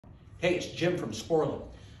Hey, it's Jim from Sporlan.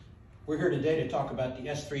 We're here today to talk about the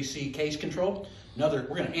S3C case control. We're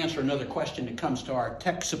going to answer another question that comes to our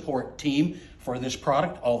tech support team for this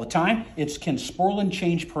product all the time. It's, can Sporlan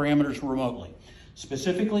change parameters remotely?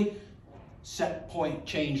 Specifically, set point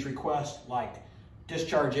change requests like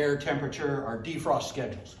discharge air temperature or defrost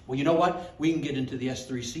schedules. Well, you know what? We can get into the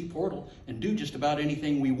S3C portal and do just about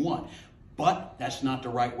anything we want. But that's not the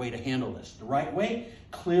right way to handle this. The right way,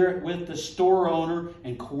 clear it with the store owner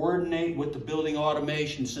and coordinate with the building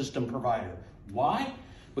automation system provider. Why?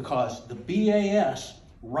 Because the BAS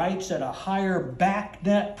writes at a higher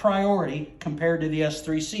backnet priority compared to the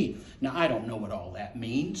S3C. Now, I don't know what all that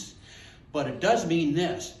means, but it does mean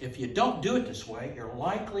this. If you don't do it this way, you're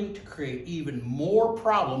likely to create even more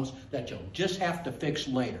problems that you'll just have to fix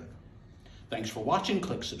later. Thanks for watching.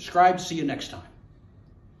 Click subscribe. See you next time.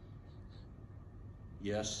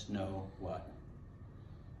 Yes, no, what?